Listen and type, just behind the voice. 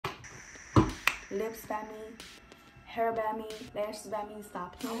lips by me, hair by me, lashes by me.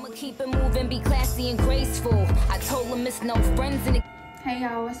 Stop playing. I'ma keep it moving, be classy and graceful. I told them it's no friends in the... Hey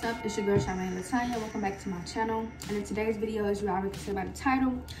y'all, what's up? It's your girl Latanya. Welcome back to my channel. And in today's video, as you already can see by the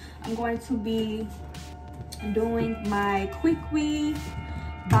title, I'm going to be doing my quick weave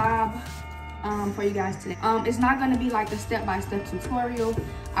bob for you guys today. It's not going to be like a step-by-step tutorial.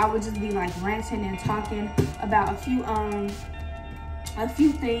 I would just be like ranting and talking about a few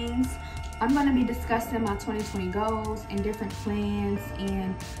things. I'm going to be discussing my 2020 goals and different plans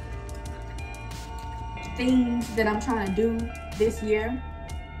and things that I'm trying to do this year.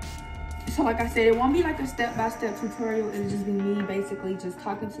 So like I said, it won't be like a step-by-step tutorial. It'll just be me basically just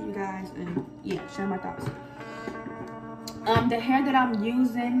talking to you guys and yeah, sharing my thoughts. The hair that I'm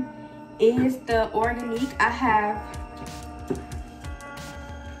using is the Organique. I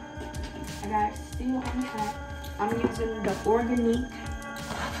got it still on the top. I'm using the Organique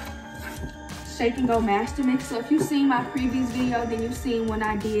Shake and Go Mastermix. So if you've seen my previous video, then you've seen when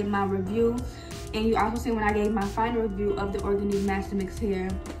I did my review, and you also seen when I gave my final review of the Organique Mastermix hair.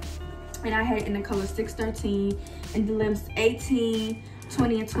 And I had it in the color 613 and the limbs 18,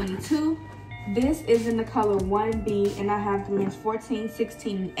 20, and 22. This is in the color 1B, and I have the limbs 14,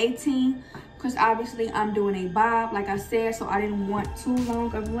 16, and 18. Because obviously I'm doing a bob, like I said, so I didn't want too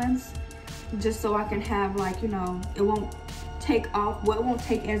long of limbs. Just so I can have, like, you know, it won't take off. Well, it won't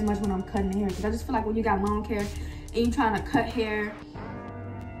take as much when I'm cutting the hair. Because I just feel like when you got long hair and you're trying to cut hair,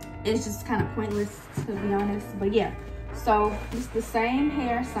 it's just kind of pointless, to be honest. But yeah, so it's the same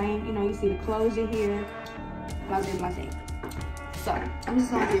hair, same, you know, you see the closure here, blah, blah, blah. So I'm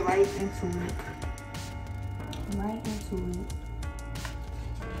just gonna get right into it. I'm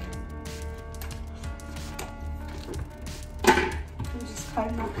just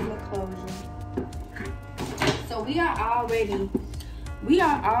cutting off the closure. So we are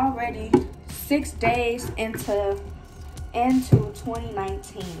already 6 days into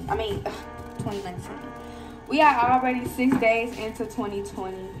 2019. I mean, 2019. We are already 6 days into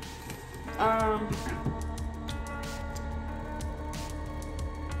 2020.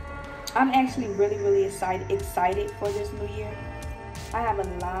 I'm actually really excited for this new year. I have a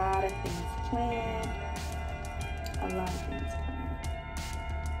lot of things planned.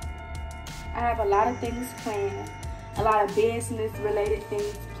 I have a lot of things planned. A lot of business related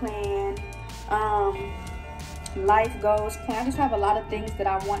things planned. Life goals planned. I just have a lot of things that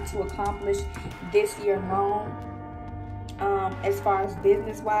I want to accomplish this year long. As far as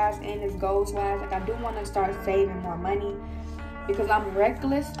business wise and as goals wise, like I do want to start saving more money because I'm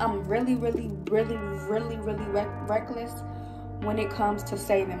reckless. I'm really reckless when it comes to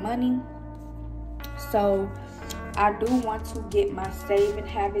saving money. So I do want to get my saving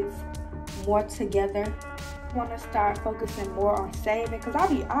habits more together. I want to start focusing more on saving because I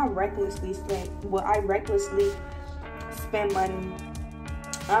recklessly spend money.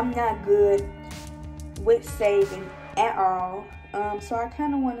 I'm not good with saving at all. So I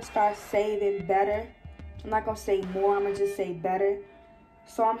kind of want to start saving better. I'm not gonna say more, I'm gonna just say better.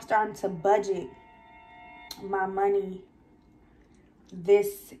 So I'm starting to budget my money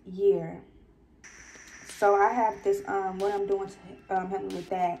this year. So I have this what I'm doing to help me with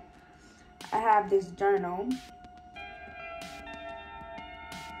that. I have this journal.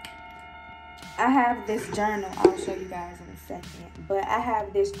 I'll show you guys in a second. But I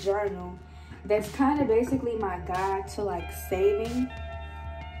have this journal that's kind of basically my guide to like saving.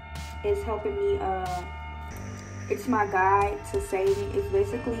 It's helping me, it's my guide to saving. It's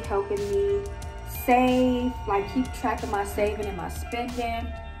basically helping me save, like keep track of my saving and my spending.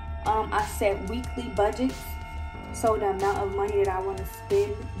 I set weekly budgets. So the amount of money that I want to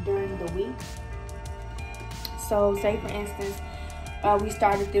spend during the week. So say for instance, we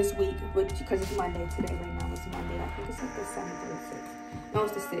started this week with, because it's Monday today right now. It's Monday. I think it's like the 7th or the 6th. No,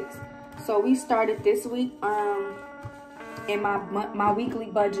 it's the 6th. So we started this week. And my weekly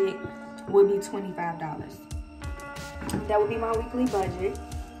budget would be $25. That would be my weekly budget.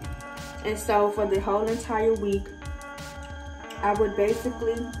 And so for the whole entire week, I would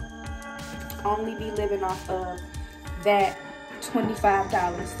basically only be living off of that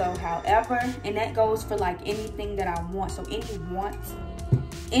 $25. So however, and that goes for like anything that I want. So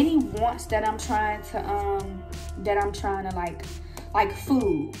any wants that I'm trying to like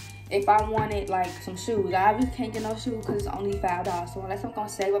food. If I wanted like some shoes, I obviously can't get no shoes because it's only $5. So unless I'm gonna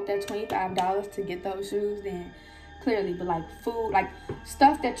save up that $25 to get those shoes, then clearly. But like food, like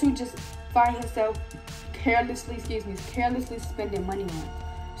stuff that you just find yourself carelessly spending money on.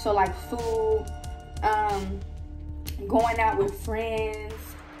 So like food, going out with friends,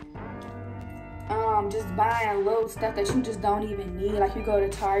 just buying little stuff that you just don't even need. Like you go to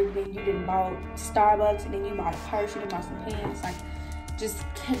Target and you didn't bought Starbucks, and then you bought a purse, you didn't bought some pants. Like just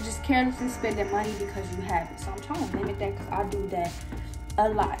carelessly spending money because you have it. So I'm trying to limit that, because I do that a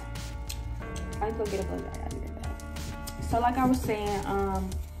lot. I need to go get a buzz. I gotta get back. So like I was saying,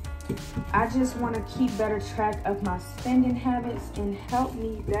 I just want to keep better track of my spending habits and help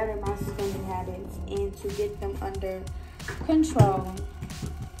me better my spending habits and to get them under control.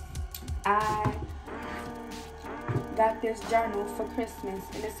 I got this journal for Christmas,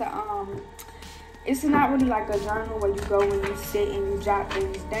 and it's not really like a journal where you go and you sit and you jot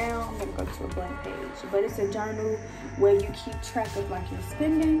things down. I'm gonna go to a blank page, but it's a journal where you keep track of like your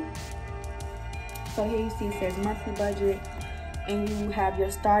spending. So here you see it says monthly budget, and you have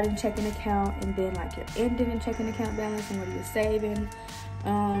your starting checking account, and then like your ending checking account balance and what you're saving,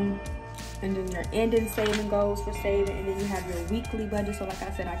 and then your ending saving goals for saving, and then you have your weekly budget. So like I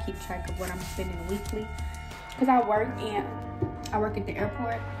said, I keep track of what I'm spending weekly, because I work at the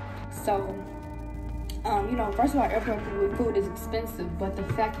airport. So you know, first of all, airport food is expensive, but the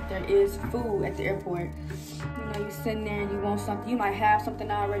fact that there is food at the airport, you know, you're sitting there and you want something, you might have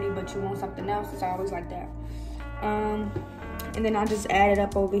something already, but you want something else. It's always like that. And then I just added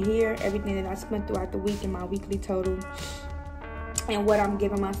up over here everything that I spent throughout the week in my weekly total, and what I'm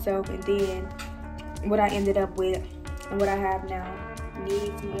giving myself, and then what I ended up with, and what I have now.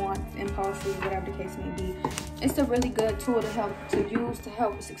 Needs, wants, impulses, whatever the case may be. It's a really good tool to use to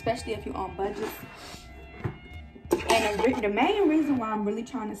help, especially if you're on budget. And the main reason why I'm really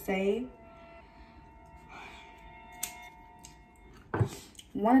trying to save,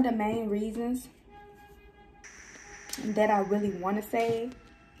 one of the main reasons that I really want to save,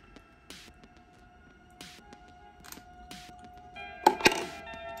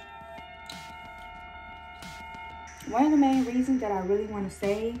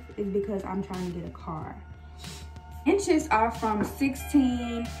 is because I'm trying to get a car. Inches are from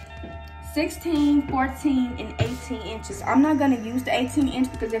 16, 14, and 18 inches. I'm not going to use the 18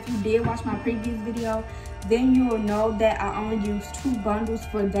 inch because if you did watch my previous video, then you will know that I only used 2 bundles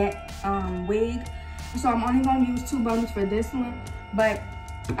for that wig. So I'm only going to use 2 bundles for this one. But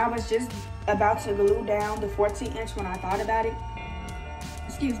I was just about to glue down the 14 inch when I thought about it.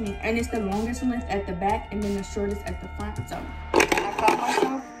 Excuse me. And it's the longest length at the back and then the shortest at the front. So I thought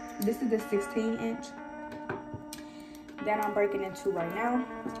myself, this is the 16 inch that I'm breaking into right now.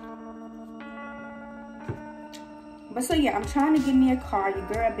 But so yeah, I'm trying to get me a car. Your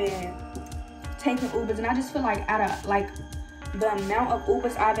girl been taking Ubers, and I just feel like out of like the amount of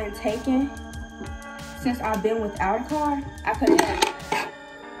Ubers I've been taking since I've been without a car, I could have.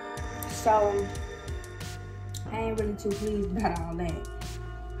 So I ain't really too pleased about all that.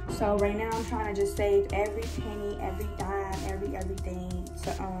 So right now I'm trying to just save every penny, every dime, everything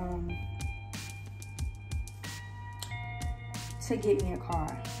to get me a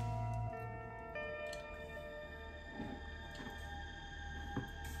car.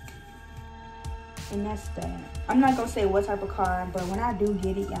 And that's that. I'm not gonna say what type of car, but when I do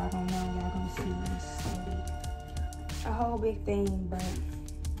get it, y'all gonna know, y'all gonna see this. It's gonna be a whole big thing, but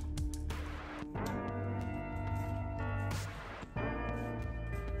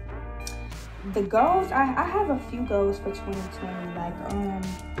the goals, I have a few goals for 2020. Like,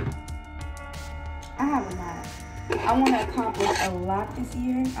 I have a lot. I want to accomplish a lot this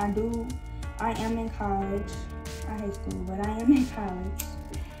year. I am in college. I hate school, but I am in college.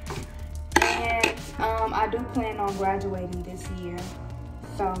 And I do plan on graduating this year.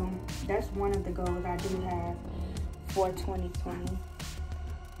 So that's one of the goals I do have for 2020.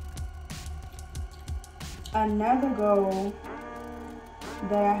 Another goal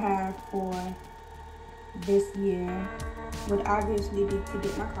that I have for this year would obviously be to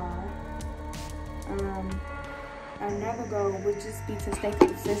get my car. Another goal would just be to stay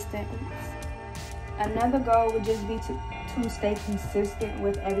consistent. Another goal would just be to stay consistent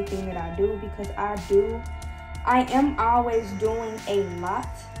with everything that I do, because I am always doing a lot,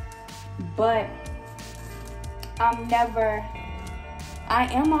 but I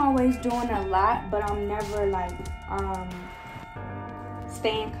am always doing a lot, but I'm never like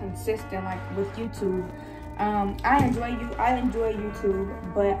staying consistent like with YouTube. I enjoy YouTube,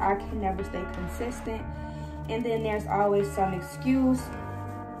 but I can never stay consistent. And then there's always some excuse.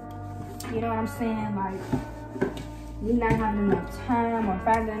 You know what I'm saying? Like, you're not having enough time, or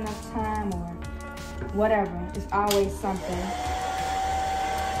finding enough time, or whatever. It's always something.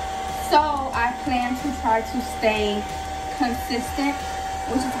 So I plan to try to stay consistent,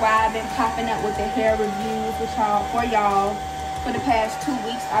 which is why I've been popping up with the hair reviews for y'all. For the past 2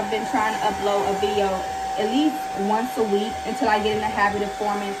 weeks, I've been trying to upload a video at least once a week until I get in the habit of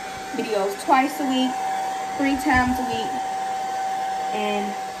videos twice a week, 3 times a week,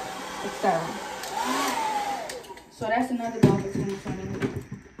 and etc. So that's another goal for 2020.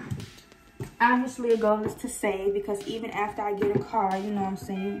 Obviously, a goal is to save, because even after I get a car, you know what I'm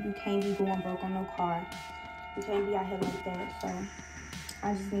saying, you can't be going broke on no car. You can't be out here like that. So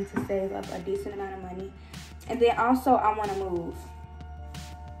I just need to save up a decent amount of money. And then also, I want to move.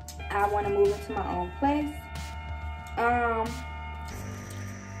 I want to move into my own place.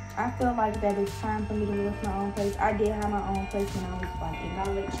 I feel like that it's time for me to move to my own place. I did have my own place when I was like in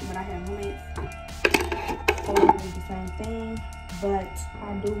college, when I had roommates. So it was the same thing. But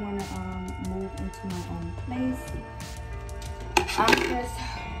I do want to move into my own place.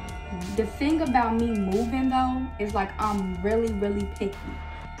 The thing about me moving though is like I'm really, really picky.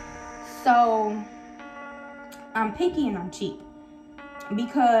 So I'm picky and I'm cheap.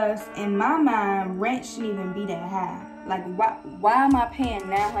 Because in my mind, rent shouldn't even be that high. Like, why am I paying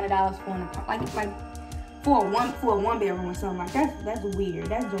 $900 for an apartment? Like for a one bedroom or something? Like that's weird.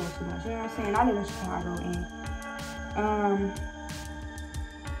 That's doing too much. You know what I'm saying? I live in Chicago, and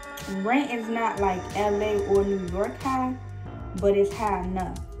rent is not like LA or New York high, but it's high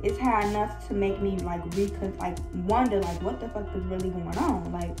enough. It's high enough to make me like wonder like what the fuck is really going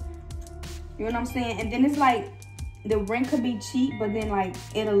on. Like, you know what I'm saying? And then it's like, the rent could be cheap, but then like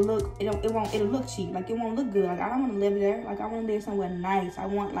it'll look cheap. Like it won't look good. Like I don't want to live there. Like I want to live somewhere nice. I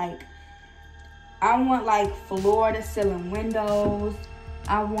want like floor to ceiling windows.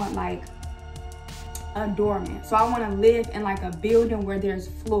 I want like a doorman. So I want to live in like a building where there's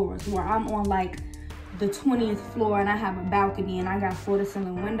floors, where I'm on like the 20th floor and I have a balcony and I got floor to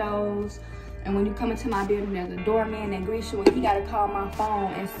ceiling windows. And when you come into my building, there's a doorman that greets you, and he gotta call my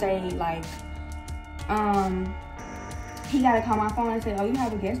phone and say like, he gotta call my phone and say, oh, you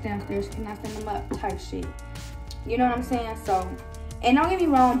have a guest downstairs, can I send them up, type shit. You know what I'm saying? So, and don't get me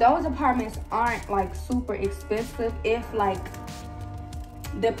wrong, those apartments aren't like super expensive, if like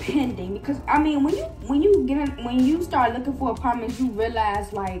depending, because I mean when you start looking for apartments, you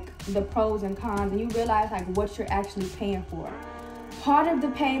realize like the pros and cons, and you realize like what you're actually paying for. Part of the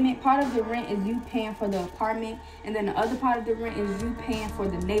rent is you paying for the apartment, and then the other part of the rent is you paying for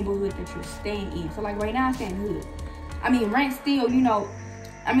the neighborhood that you're staying in. So like right now I'm staying hood. I mean, rent still, you know,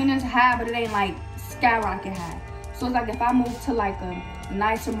 I mean, it's high, but it ain't like skyrocket high. So it's like if I move to like a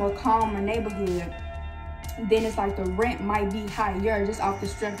nicer, more calmer neighborhood, then it's like the rent might be higher just off the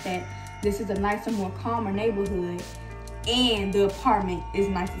strength that this is a nicer, more calmer neighborhood, and the apartment is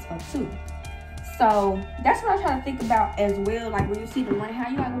nice as fuck too. So that's what I try to think about as well. Like when you see the rent, how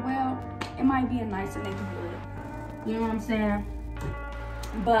you like, well, it might be a nicer neighborhood. You know what I'm saying?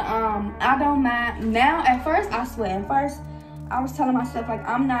 But I don't mind now. At first, I swear, I was telling myself like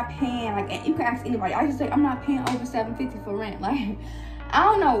I'm not paying, like, and you can ask anybody, I just say I'm not paying over $750 for rent. Like I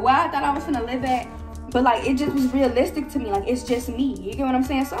don't know why I thought I was gonna live at, but like it just was realistic to me. Like it's just me, you get what I'm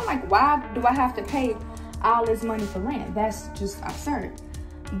saying? So I'm like, why do I have to pay all this money for rent? That's just absurd.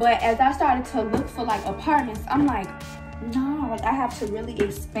 But as I started to look for like apartments, I'm like, no, like I have to really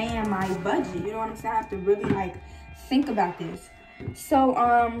expand my budget. You know what I'm saying? I have to really like think about this. So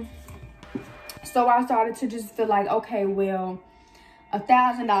I started to just feel like, okay, well,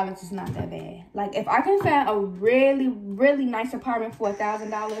 $1,000 is not that bad. Like if I can find a really, really nice apartment for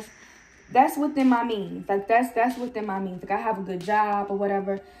 $1,000, that's within my means. Like that's within my means. Like I have a good job or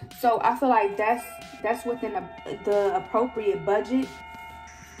whatever. So I feel like that's within the appropriate budget.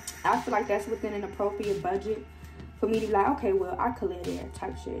 I feel like that's within an appropriate budget for me to be like, okay, well, I could live there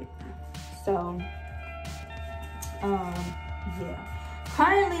type shit. So, yeah.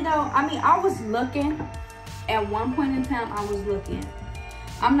 Currently, though, I mean, I was looking. At one point in time, I was looking.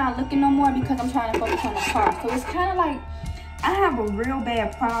 I'm not looking no more because I'm trying to focus on the car. So, it's kind of like, I have a real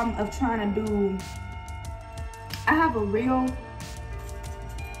bad problem of trying to do... I have a real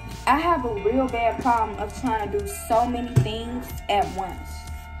bad problem of trying to do so many things at once.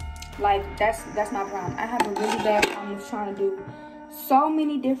 Like, that's my problem. I have a really bad problem of trying to do so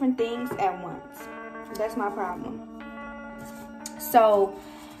many different things at once. That's my problem. So,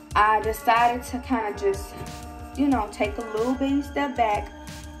 I decided to kind of just, you know, take a little bitty step back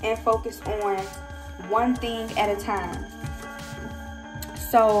and focus on one thing at a time.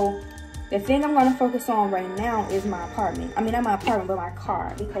 So, the thing I'm going to focus on right now is my apartment. I mean, not my apartment, but my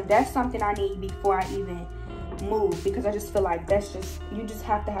car. Because that's something I need before I even move, because I just feel like you just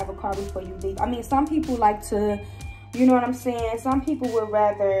have to have a car before you leave. I mean, some people like to, you know what I'm saying, some people would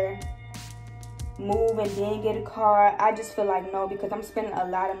rather move and then get a car. I just feel like no, because I'm spending a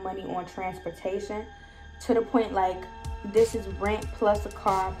lot of money on transportation to the point like this is rent plus a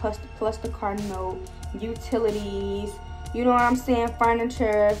car plus the car note, utilities, you know what I'm saying,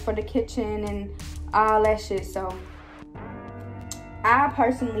 furniture for the kitchen and all that shit. So I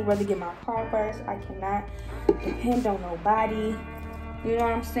personally rather get my car first. I cannot depend on nobody. You know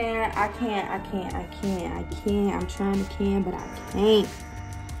what I'm saying? I can't. I'm trying to can, but I can't.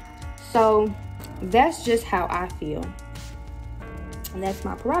 So that's just how I feel. And that's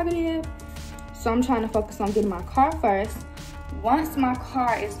my prerogative. So I'm trying to focus on getting my car first. Once my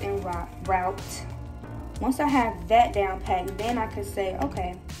car is en route, once I have that down packed, then I could say,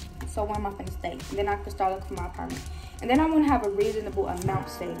 okay, so where am I going to stay? And then I could start looking for my apartment. And then I want to have a reasonable amount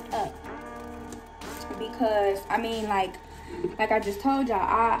saved up. Because, I mean, like I just told y'all,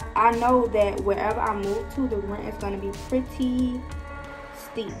 I know that wherever I move to, the rent is going to be pretty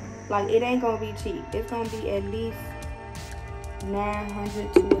steep. Like, it ain't going to be cheap. It's going to be at least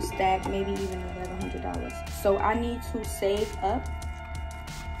 $900 to a stack, maybe even $1,100. So I need to save up.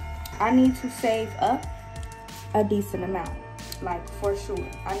 I need to save up a decent amount. Like, for sure.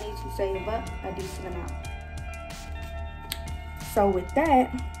 I need to save up a decent amount. So with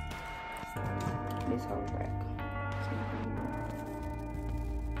that, this whole rack.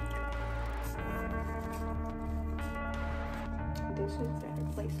 This is better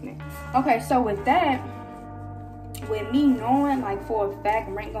placement. Okay, so with that, with me knowing like for a fact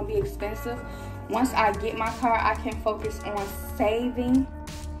rent gonna be expensive, once I get my car, I can focus on saving.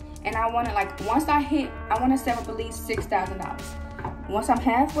 And I wanna once I wanna save up at least $6,000. Once I'm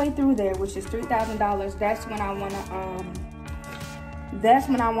halfway through there, which is $3,000, that's when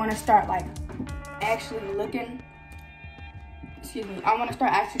I wanna start like actually looking. Excuse me. I wanna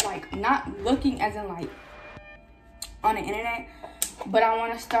start actually like not looking as in like on the internet, but I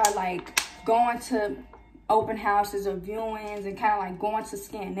wanna start like going to open houses or viewings and kind of like going to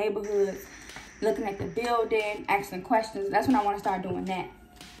scan neighborhoods, looking at the building, asking questions. That's when I want to start doing that.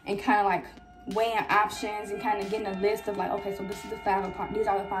 And kind of like weighing options and kind of getting a list of like, okay, so this is the 5 apartments. These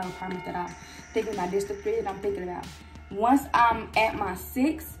are the 5 apartments that I'm thinking about. This is the 3 that I'm thinking about. Once I'm at my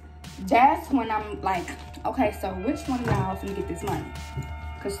 6, that's when I'm like, okay, so which one of y'all finna get this money?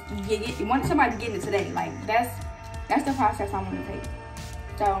 Because you want somebody getting it today. Like, that's the process I want to take.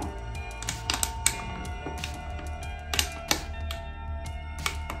 So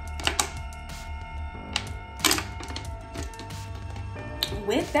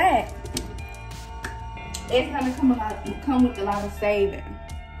with that, it's gonna come with a lot of saving.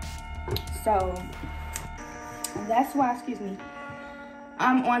 So that's why, excuse me,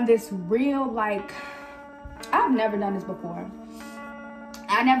 I'm on this real, like, I've never done this before.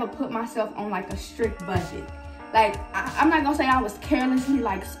 I never put myself on like a strict budget. Like, I'm not gonna say I was carelessly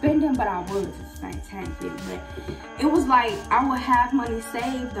like spending, but I was at the same time. But it was like I would have money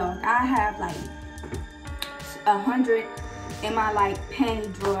saved though. I have like 100 in my like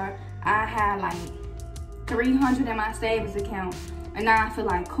panty drawer. I had like 300 in my savings account, and now I feel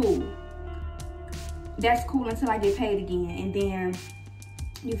like cool. That's cool until I get paid again, and then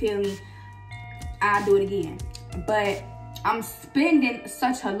you feel me, I'll do it again. But I'm spending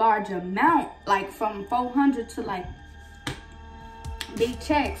such a large amount, like from 400 to like big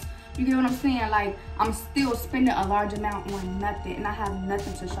checks. You get what I'm saying? Like, I'm still spending a large amount on nothing, and I have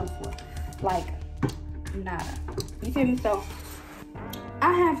nothing to show for it. Like, nada. You feel me? So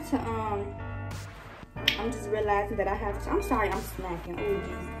I have to I'm just realizing that I have to, I'm sorry, I'm smacking. Oh,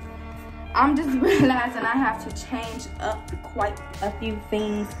 I'm just realizing I have to change up quite a few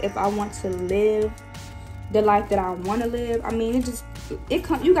things if I want to live the life that I want to live. I mean,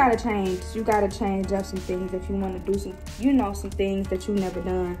 you gotta change. You gotta change up some things if you want to do some, some things that you've never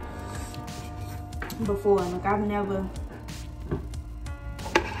done before. Like, I've never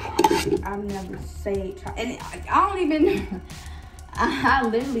saved, and I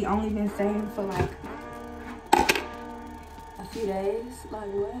literally only been saving for like a few days. Like,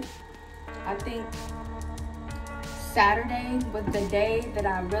 what? I think Saturday was the day that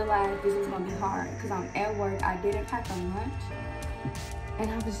I realized this was gonna be hard because I'm at work. I didn't pack a lunch, and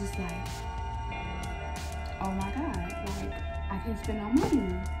I was just like, oh my god, like, I can't spend no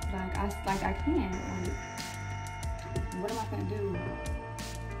money. I can't. Like, what am I gonna do?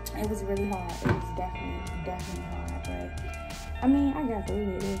 It was really hard. It was definitely hard. But I mean, I got through it.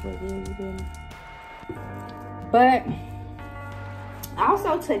 It is what it is. You feel me? But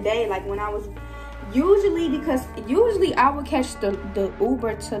also today, like, when I was usually I would catch the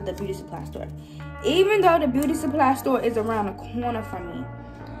Uber to the beauty supply store. Even though the beauty supply store is around the corner from me,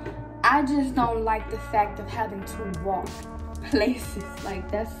 I just don't like the fact of having to walk places. Like,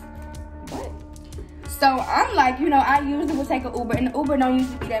 that's what? So I'm like, I usually would take an Uber, and the Uber don't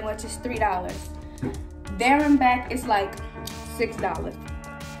usually be that much. It's $3. There and back, it's like $6.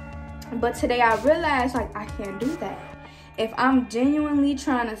 But today I realized, like, I can't do that. if I'm genuinely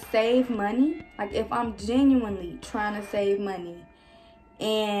trying to save money, like if I'm genuinely trying to save money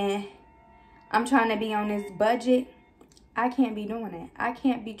and I'm trying to be on this budget, I can't be doing that. I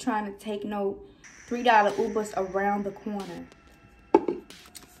can't be trying to take no $3 Ubers around the corner.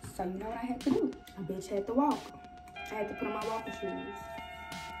 So you know what I had to do? A bitch had to walk. I had to put on my walking shoes,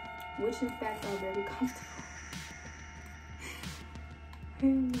 which in fact are very comfortable.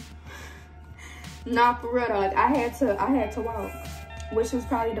 Nah, for real though, like I had to walk, which was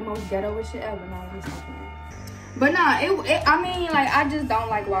probably the most ghetto-ish shit ever. Nah, let me stop playing. But nah, I mean, like I just don't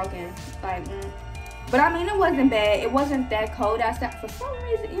like walking, like. But I mean, it wasn't bad. It wasn't that cold outside for some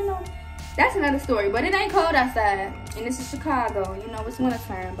reason, you know. That's another story. But it ain't cold outside, and this is Chicago. You know, it's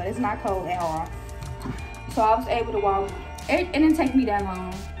wintertime, but it's not cold at all. So I was able to walk. It didn't take me that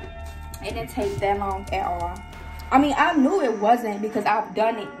long. It didn't take that long at all. I mean, I knew it wasn't because I've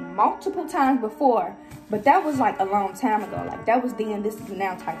done it multiple times before. But that was like a long time ago. Like that was then, this is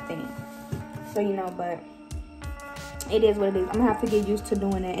now type thing. So, you know, but it is what it is. I'm gonna have to get used to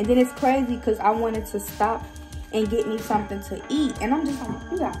doing it. And then it's crazy because I wanted to stop and get me something to eat. And I'm just like,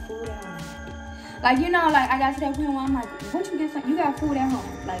 you got food at home. Like, you know, like I got to that point where I'm like, once you get something, you got food at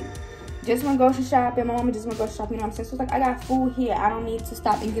home. Like, just went grocery shopping. My mama just went grocery shopping, you know what I'm saying? So it's like, I got food here. I don't need to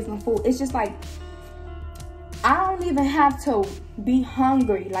stop and get some food. It's just like, I don't even have to be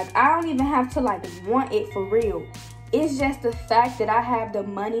hungry. Like, I don't even have to, like, want it for real. It's just the fact that I have the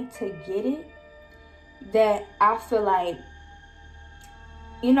money to get it that I feel like,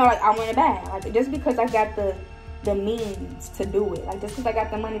 you know, like, I want it bad. Like, just because I got the means to do it. Like, just because I got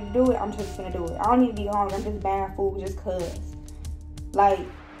the money to do it, I'm just gonna do it. I don't need to be hungry. I'm just buying food just cause. Like,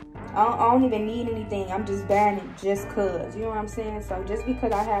 I don't even need anything. I'm just buying it just cause. You know what I'm saying? So, just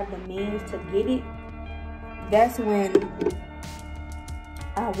because I have the means to get it, that's when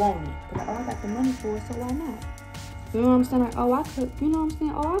I want it. Like, oh, I got the money for it, so why not? You know what I'm saying? Like, oh, I could. You know what I'm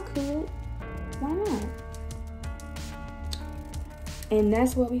saying? Oh, I could. Why not? And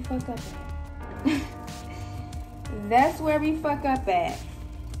that's where we fuck up at. That's where we fuck up at.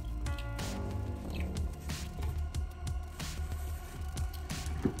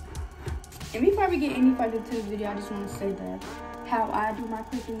 And before we get any further to this video, I just want to say that how I do my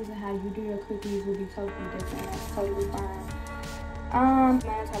cookies and how you do your cookies will be totally different. That's totally fine.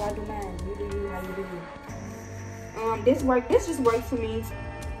 Mine's how I do mine. You do you, how you do you. This just works for me.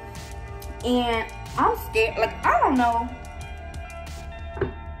 And I'm scared. Like, I don't know.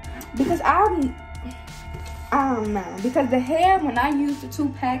 Because I don't know. Because the hair, when I used the 2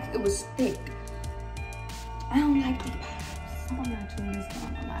 packs, it was thick. I don't like the packs. I'm not doing this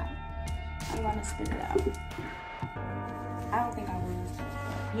one a lot. I'm gonna spit it out. I don't think I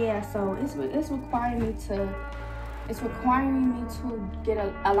will. Yeah, so it's requiring me to get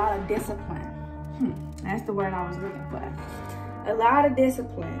a lot of discipline. That's the word I was looking for. A lot of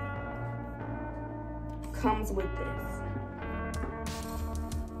discipline comes with this.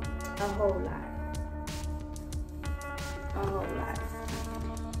 A whole lot. A whole lot.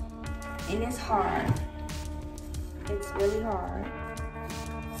 And it's hard. It's really hard.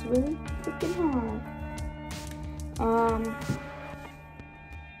 It's really freaking hard.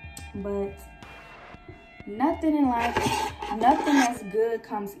 But nothing in life, nothing that's good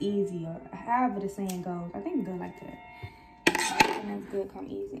comes easy, or however the saying goes. I think good like that. Nothing that's good come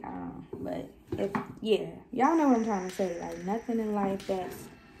easy. I don't know. But yeah, y'all know what I'm trying to say. Like, nothing in life that's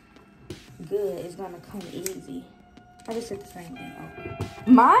good is gonna come easy. I just said the same thing. Oh.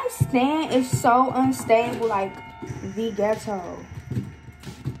 My stand is so unstable, like the ghetto.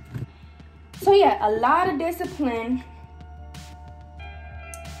 So yeah, a lot of discipline.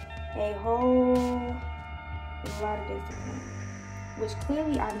 A whole lot of discipline, which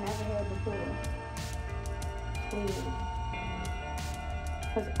clearly I've never had before. Clearly.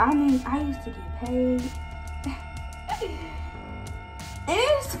 Because, I mean, I used to get paid. And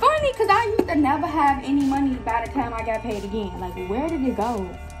it's funny because I used to never have any money by the time I got paid again. Like, where did it go?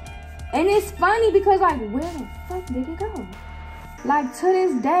 And it's funny because, like, where the fuck did it go? Like, to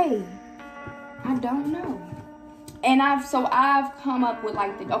this day, I don't know. And I've come up with,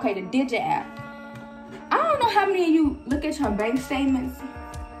 like, the Digit app. I don't know how many of you look at your bank statements.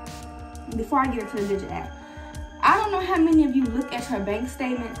 Before I get into the Digit app, I don't know how many of you look at your bank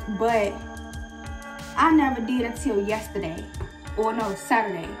statements, but I never did until yesterday. Or no,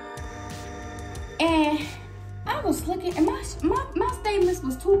 Saturday. And I was looking, and my statements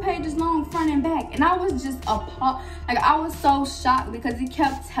was 2 pages long, front and back. And I was just appalled. Like, I was so shocked because it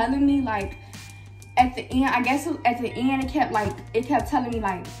kept telling me, like, at the end, I guess at the end, it kept telling me,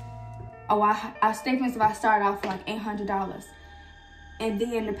 like, oh, our statements, if I started off for like $800. And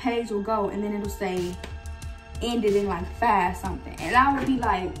then the page will go, and then it'll say, ended in like 5 something. And I would be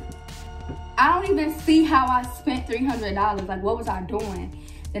like, I don't even see how I spent $300. Like, what was I doing?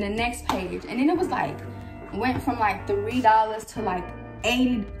 Then the next page, and then it was like, went from like $3 to like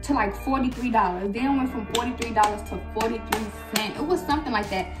 80 to like $43. Then went from $43 to 43 cents. It was something like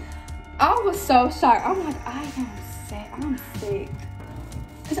that. I was so shocked. I'm like, I'm sick.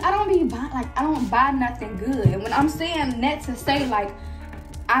 Cause I don't be buying, like, I don't buy nothing good. And when I'm saying net to say, like,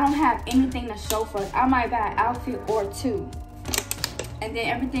 I don't have anything to show for it, I might buy an outfit or 2. And then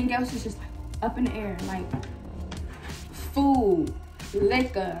everything else is just like up in the air. Like food,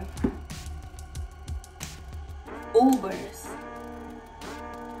 liquor, Ubers,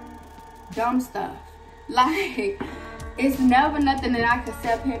 dumb stuff. Like, it's never nothing that I could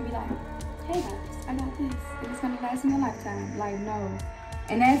sit up here and be like, hey guys, I got this, and it's gonna last me a lifetime. Like, no.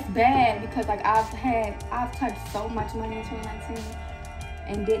 And that's bad because, like, I've touched so much money in 2019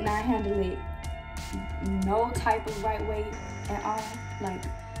 and did not handle it no type of right way at all. Like,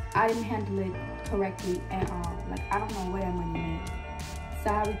 I didn't handle it correctly at all. Like, I don't know where that money went.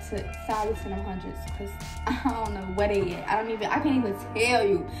 Sorry to them hundreds, because I don't know where they at. I can't even tell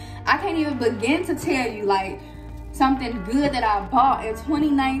you. I can't even begin to tell you, like, something good that I bought in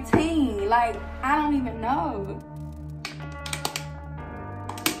 2019. Like, I don't even know.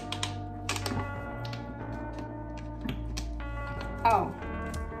 Oh,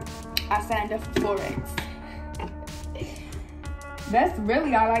 I signed up for Forex. That's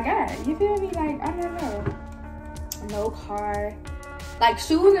really all I got. You feel me? Like, I don't know. No car. Like,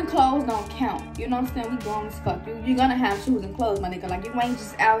 shoes and clothes don't count. You know what I'm saying? We grown as fuck. You're gonna have shoes and clothes, my nigga. Like, you ain't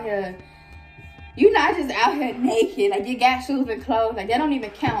just out here. You're not just out here naked. Like, you got shoes and clothes. Like, that don't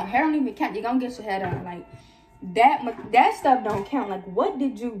even count. Hair don't even count. You're gonna get your hair done. Like, that stuff don't count. Like, what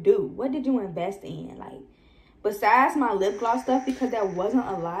did you do? What did you invest in? Like, besides my lip gloss stuff, because that wasn't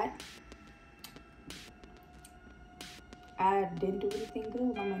a lot, I didn't do anything good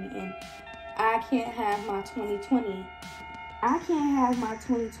with my money. And I can't have my 2020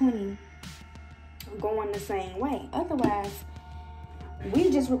 going the same way. Otherwise, we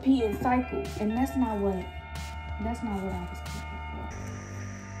just repeating cycles, and that's not what I was looking for.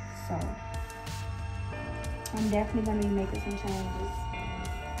 So I'm definitely gonna be making some changes.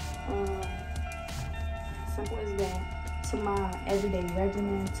 Simple as that. To my everyday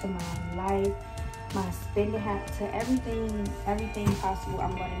regimen, to my life, my spending habits, to everything possible.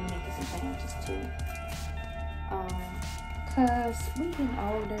 I'm gonna be making some changes too. Cause we getting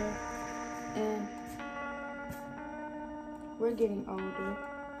older, and we're getting older.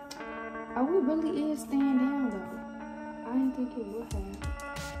 Oh, we really is staying down though. I didn't think it would have.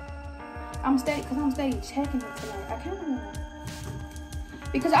 I'm steady checking it tonight. I kind of want,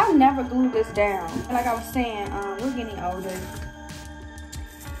 because I've never glued this down. Like I was saying, we're getting older,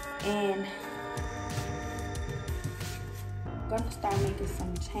 and I'm gonna start making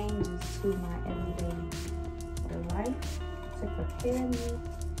some changes to my everyday life to prepare me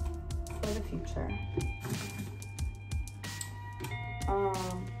for the future.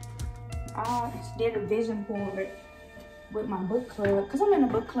 I did a vision board with my book club, because I'm in a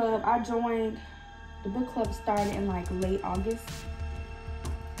book club. I joined, the book club started in like late August.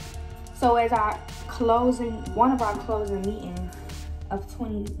 So as one of our closing meetings of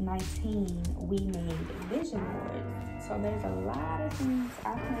 2019, we made vision boards. So there's a lot of things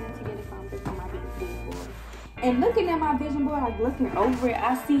I plan to get accomplished on my vision board. And looking at my vision board, like looking over it,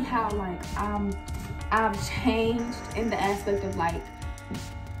 I see how like I've changed in the aspect of like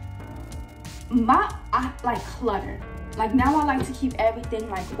I like clutter. Like now I like to keep everything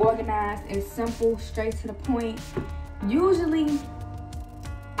like organized and simple, straight to the point. Usually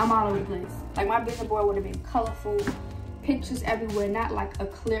I'm all over the place. Like my vision board would have been colorful, pictures everywhere, not like a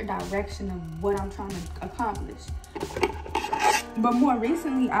clear direction of what I'm trying to accomplish. But more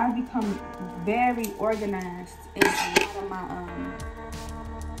recently, I've become very organized in a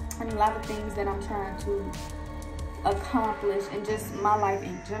lot of things that I'm trying to accomplish, and just my life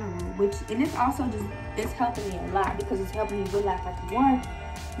in general. And it's also just, it's helping me a lot, because it's helping me realize, like, one,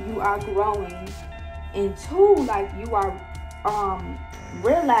 you are growing, and two, like, you are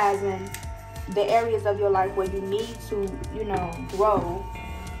realizing the areas of your life where you need to, you know, grow.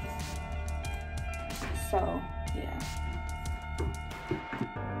 So yeah,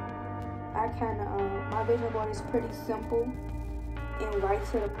 I kind of my vision board is pretty simple and right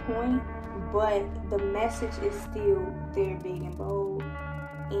to the point, but the message is still very big and bold,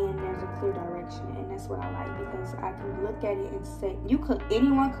 and there's a clear direction, and that's what I like, because I can look at it and say,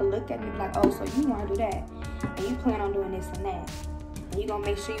 anyone could look at it and be like, oh, so you want to do that, and you plan on doing this and that, and you're gonna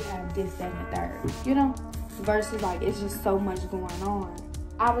make sure you have this, that, and the third, you know, versus like it's just so much going on.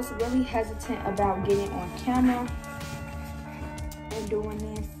 I was really hesitant about getting on camera and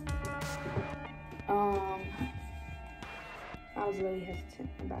doing this. I was really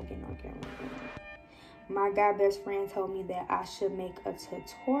hesitant about getting on camera and doing it. My guy best friend told me that I should make a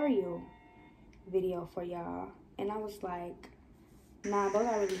tutorial video for y'all. And I was like, nah, those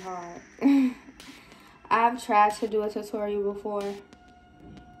are really hard. I've tried to do a tutorial before,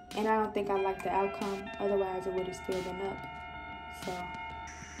 and I don't think I like the outcome. Otherwise, it would have still been up. So,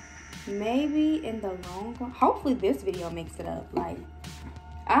 maybe in the long run, hopefully this video makes it up. Like,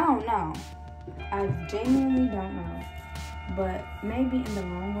 I don't know. I genuinely don't know. But maybe in the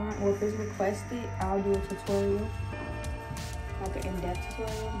long run, or if it's requested, I'll do a tutorial. Like an in-depth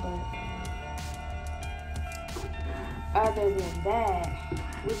tutorial, but other than that,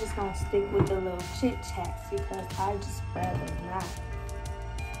 we're just gonna stick with the little chit chats because I just rather not.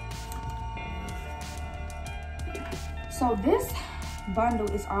 So this bundle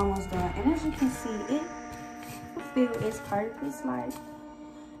is almost done, and as you can see, it feel its purpose, like.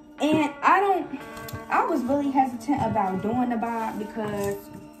 And I was really hesitant about doing the bob because,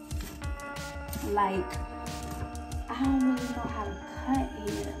 like, I don't really know how to cut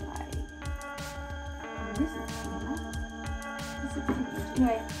here. Like, this is too much.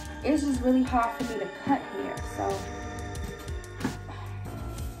 Anyway, it's just really hard for me to cut here. So,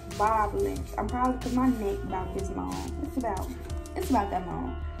 bob length. I'm probably, because my neck about this long. It's about that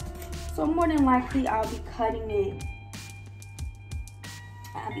long. So more than likely, I'll be cutting it.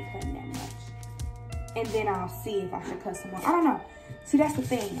 I'll be cutting that much. And then I'll see if I should cut some more. I don't know. See, that's the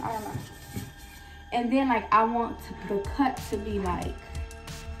thing. I don't know. And then, like, I want the cut to be, like,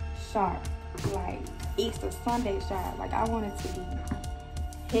 sharp. Like, Easter Sunday sharp. Like, I want it to be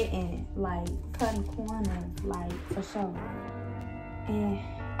hitting, like, cutting corners, like, for sure. And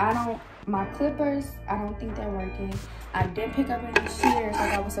my clippers, I don't think they're working. I didn't pick up any shears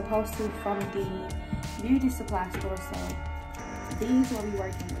like I was supposed to from the beauty supply store, so these will be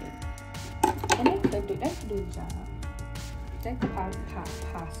working with. And they could do the job. They could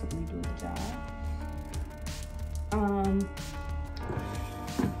possibly do the job.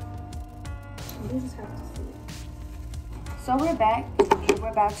 We just have to see it. So we're back. We're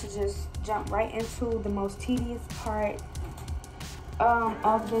about to just jump right into the most tedious part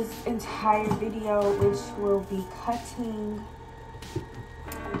of this entire video, which will be cutting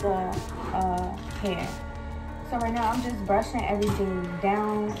the hair. So right now I'm just brushing everything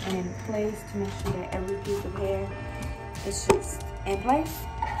down and in place to make sure that every piece of hair is just in place.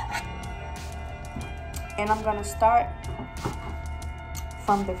 And I'm gonna start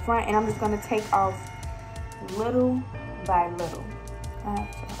from the front, and I'm just gonna take off little by little. I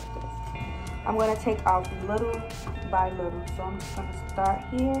have to hold this. I'm gonna take off little by little. So I'm just gonna start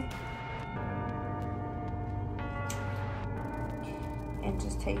here and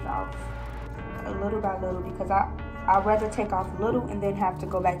just take off a little by little, because I'd rather take off little and then have to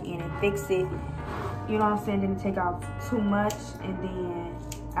go back in and fix it. You know what I'm saying? Then take off too much and then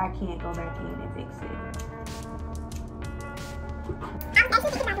I can't go back in and fix it. I was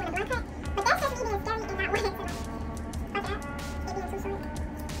actually thinking about doing a blunt cut, but that's just me being scary and not wanting to fuck it up. It being too short.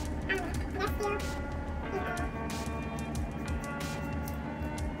 I don't know. That's still,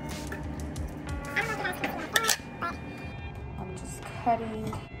 I don't know if I should do that, but I'm just cutting.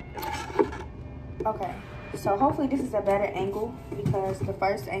 Okay, so hopefully this is a better angle because the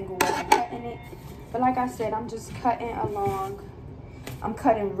first angle wasn't cutting it. But like I said, I'm just cutting along. I'm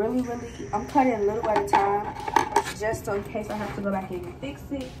cutting I'm cutting a little at a time, just so in case I have to go back in and fix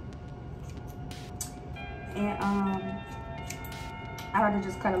it. And I rather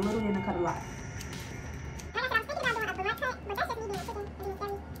just cut a little than to cut a lot. like I said, I was thinking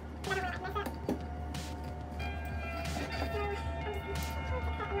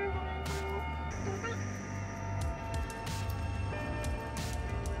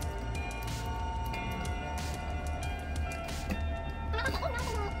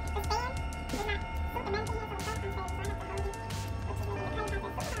about doing a blunt cut, but that's just me being chicken and being scary. Because I don't want to, like, mess up. So, I'm just trying to cut along the line in front.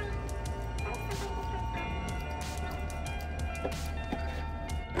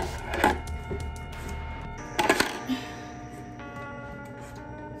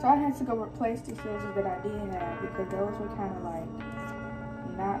 So I had to go replace the scissors that I did have because those were kind of like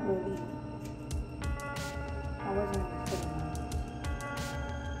not really, I wasn't really fitting them.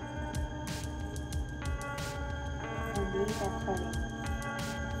 And these are cutting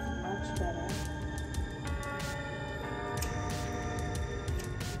much better.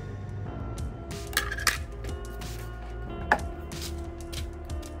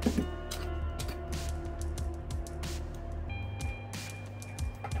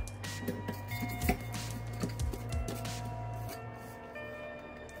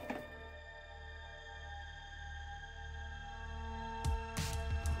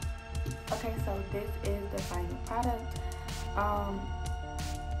 Okay, so this is the final product.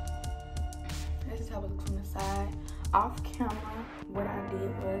 This is how it looks from the side. Off camera, what I did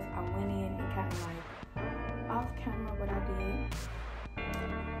was I went in and kind of like, off camera, what I did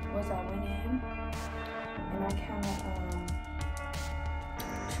was I went in and I kind of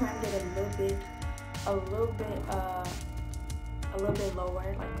trimmed it a little bit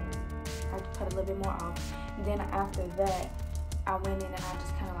lower, like I cut a little bit more off. And then after that, I went in and I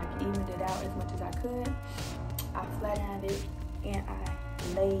just kind of like evened it out as much as I could. I flat-ironed it and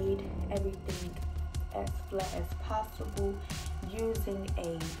I laid everything as flat as possible using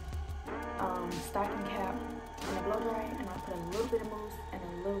a stocking cap and a blow dryer, and I put a little bit of mousse and a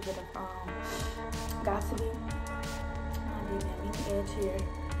little bit of Gossipy. I did that in the edge here,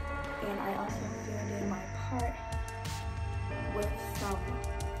 and I also filled in my part with some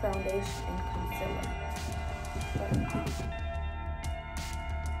foundation and concealer.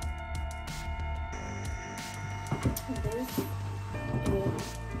 This is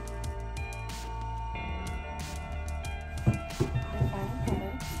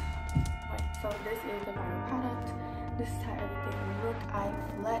this is the final product. This is how everything looked. I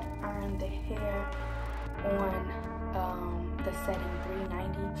flat ironed the hair on the setting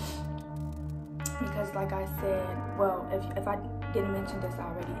 390 because, like I said, well, if I didn't mention this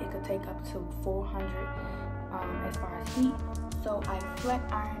already, it could take up to 400 as far as heat. So I flat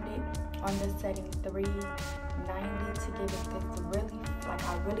ironed it on the setting 390 to give it this really, like,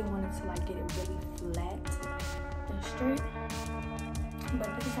 I really wanted to like get it really flat and straight. But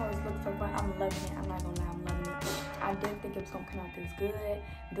this is how it looks so far. I'm loving it. I'm not gonna lie, I'm loving it. I didn't think it was gonna come out this good,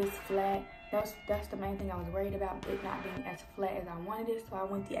 this flat. That's the main thing I was worried about, it not being as flat as I wanted it. So I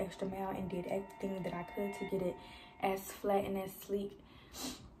went the extra mile and did everything that I could to get it as flat and as sleek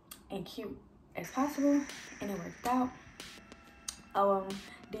and cute as possible, and it worked out.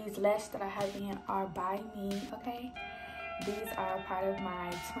 These lashes that I have in are by me, okay? These are part of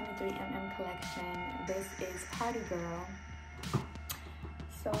my 23mm collection. This is Party Girl.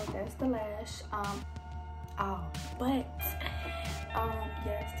 So that's the lash.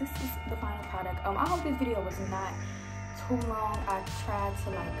 Yes, this is the final product. I hope this video was not too long. I tried to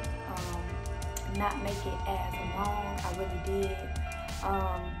like not make it as long. I really did.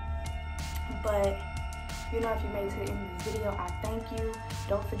 But you know, if you made it to the end of this video, I thank you.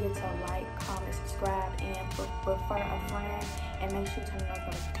 Don't forget to like, comment, subscribe, and refer a friend. And make sure to turn on the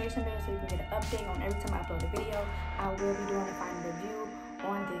notification bell so you can get an update on every time I upload a video. I will be doing a final review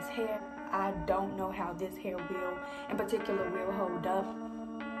on this hair. I don't know how this hair will, in particular, will hold up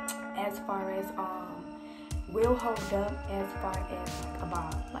as far as like a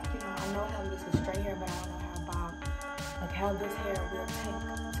bob. Like, you know, I know how this is straight hair, but I don't know how bob, like how this hair will take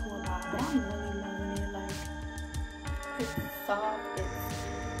to a bob. But I'm really loving it. Like, it's soft,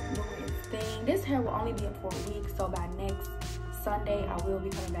 it's doing its thing. This hair will only be up for a week, so by next Sunday I will be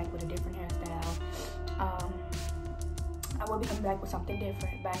coming back with a different hairstyle. I will be coming back with something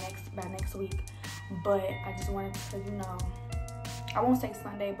different by next week. But I just wanted to, you know, I won't say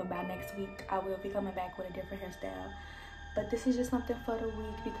Sunday, but by next week I will be coming back with a different hairstyle. But this is just something for the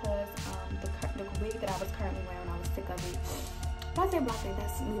week because the wig that I was currently wearing, I was sick of it. Blase,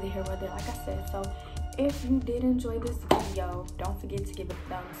 that's neither here nor there, like I said. So if you did enjoy this video, don't forget to give it a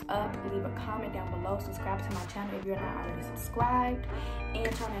thumbs up, leave a comment down below, subscribe to my channel if you're not already subscribed,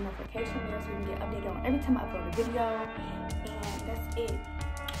 and turn on the notification bell so you can get updated on every time I upload a video. And that's it.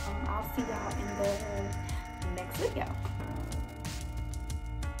 I'll see y'all in the next video.